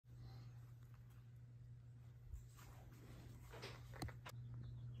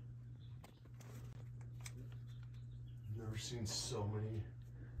never seen so many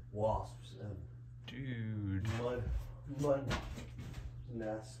wasps and dude, mud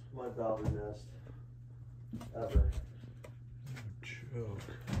nest, mud dauber nest ever. No joke.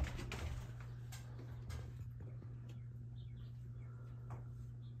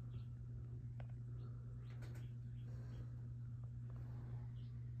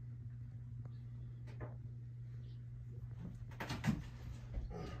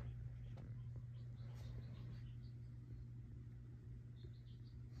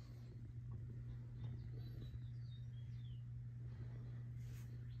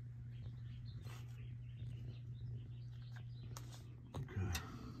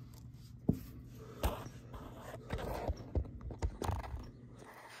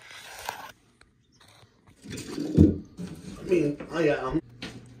 Yeah.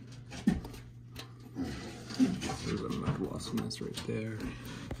 There's a mud wasp nest right there.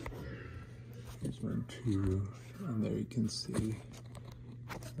 There's one, two, and there you can see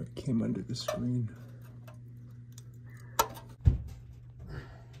it came under the screen.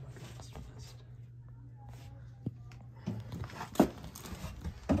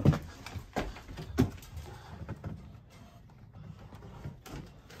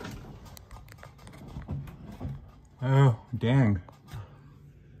 Oh, dang.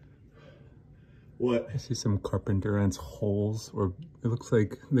 What? I see some carpenter ants holes, or it looks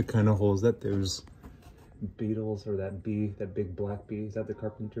like the kind of holes that there's beetles or that bee, that big black bee. Is that the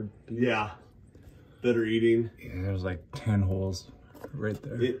carpenter bee? Yeah. That are eating. Yeah, there's like 10 holes right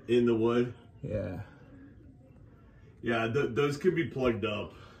there. In the wood? Yeah. Yeah, those could be plugged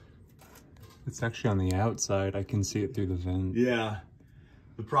up. It's actually on the outside. I can see it through the vent. Yeah.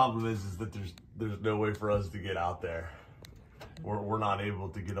 The problem is that there's no way for us to get out there. We're not able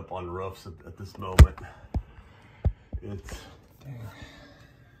to get up on roofs at this moment. It's dang.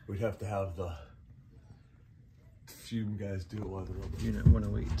 We'd have to have the fume guys do it while they're up. Unit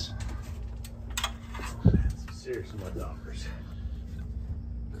 108. Man, some serious mud daubers.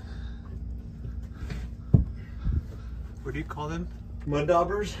 What do you call them? Mud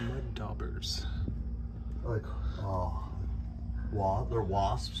daubers? Mud daubers. Like, they're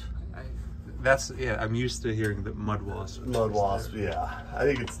wasps. Yeah, I'm used to hearing the mud wasp. Mud wasp, yeah. I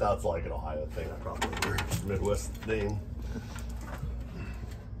think that's like an Ohio thing, probably, or Midwest thing.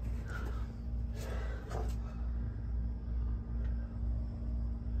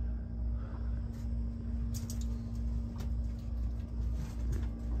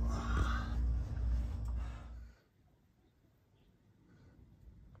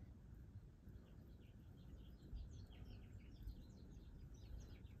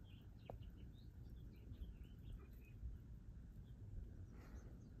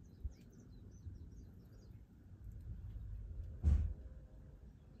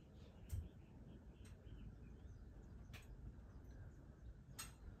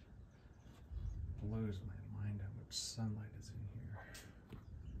 Blows my mind how much sunlight is in here.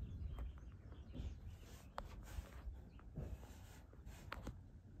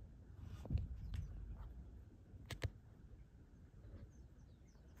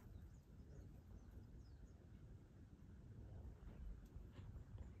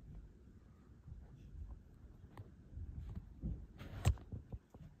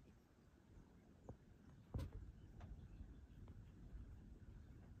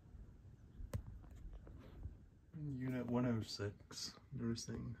 Unit 106,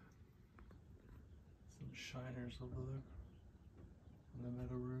 noticing some shiners over there on the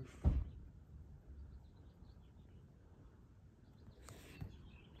metal roof.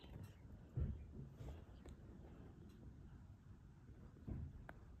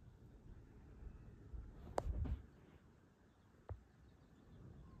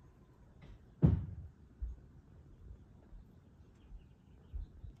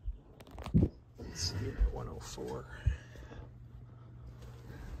 It's Unit 104.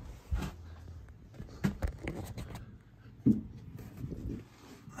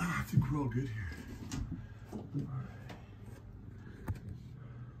 I think we're all good here.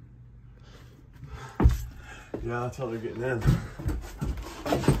 Yeah, that's how they're getting in.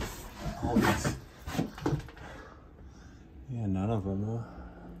 All these. Yeah, none of them, huh?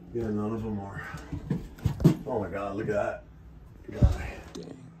 Yeah, none of them are. Oh my God, look at that guy.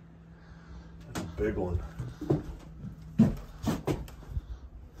 Dang. That's a big one.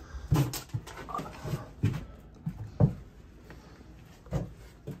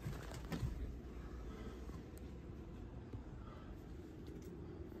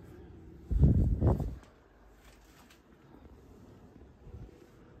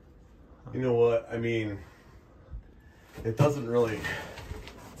 You know what? I mean, it doesn't really,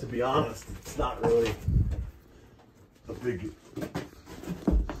 to be honest, it's not really a big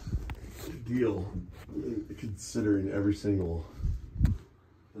deal considering every single,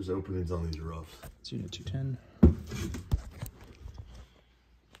 there's openings on these roofs. It's unit 210.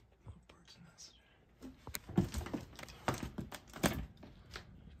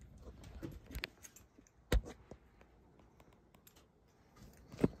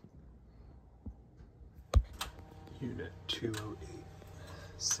 Unit 208.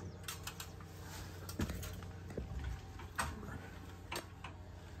 C.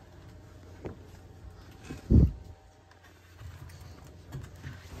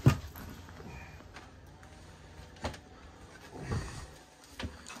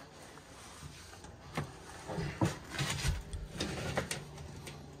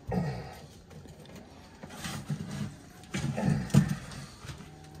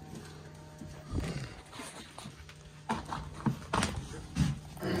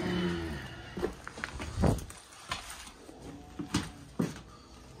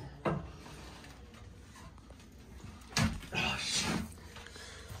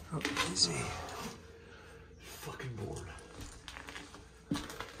 Oh, easy. Fucking bored.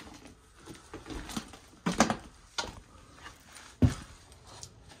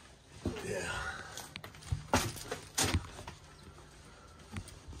 Yeah.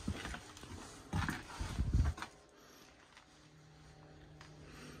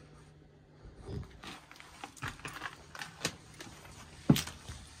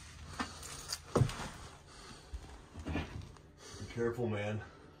 Be careful, man.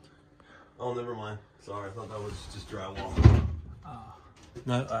 Oh, never mind. Sorry, I thought that was just drywall.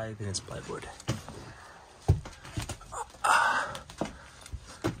 No, I think it's plywood.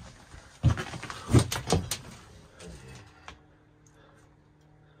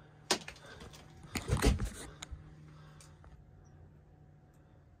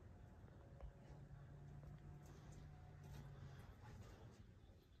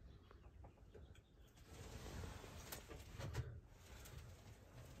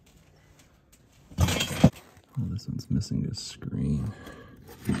 Oh, this one's missing a screen.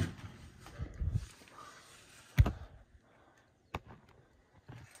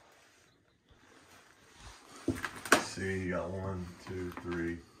 See, you got 1, 2,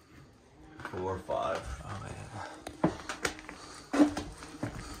 3, 4, 5. Oh, yeah.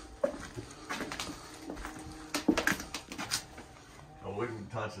 I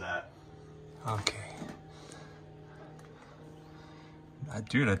wouldn't touch that. Okay.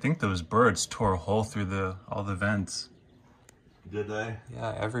 Dude, I think those birds tore a hole through all the vents. Did they?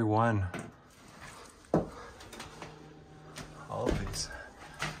 Yeah, every one. All of these.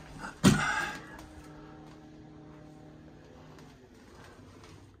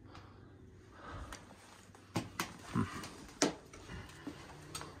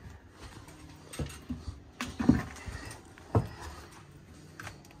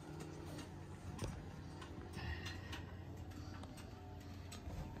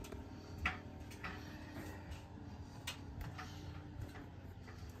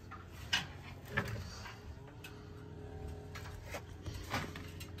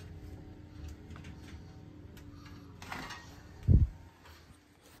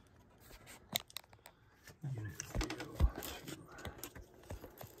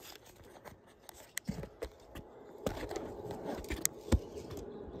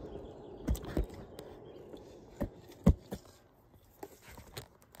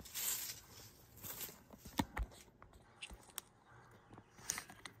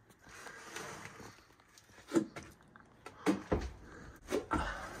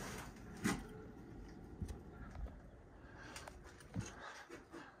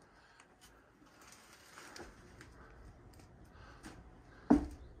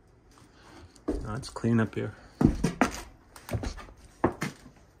 No, it's clean up here.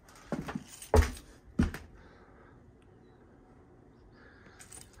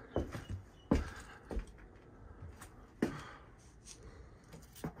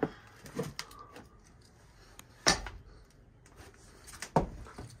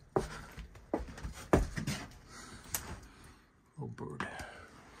 Oh, bird.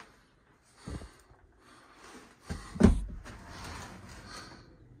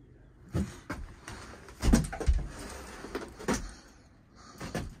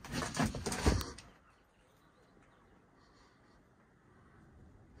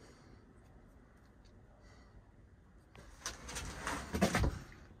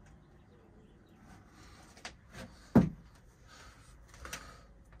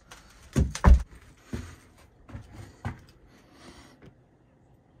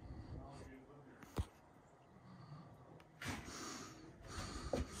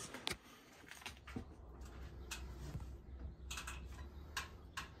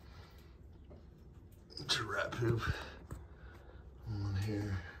 poop. One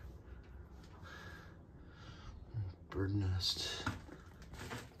here. Bird nest.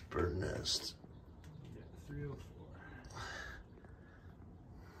 Bird nest. Yeah, 304.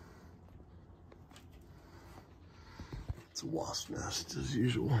 It's a wasp nest as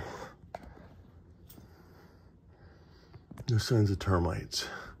usual. No signs of termites.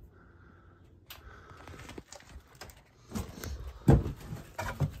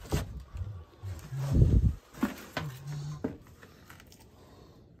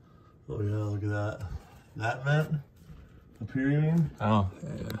 Oh yeah, look at that. That vent up here, you mean? Oh,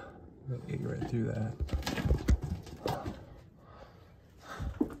 yeah. They ate right through that.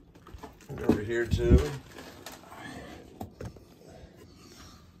 And over here too.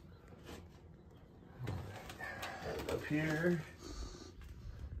 And up here.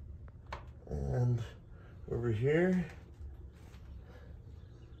 And over here.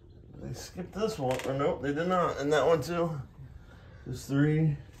 They skipped this one. Or nope, they did not. And that one too. There's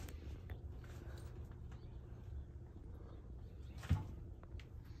 3.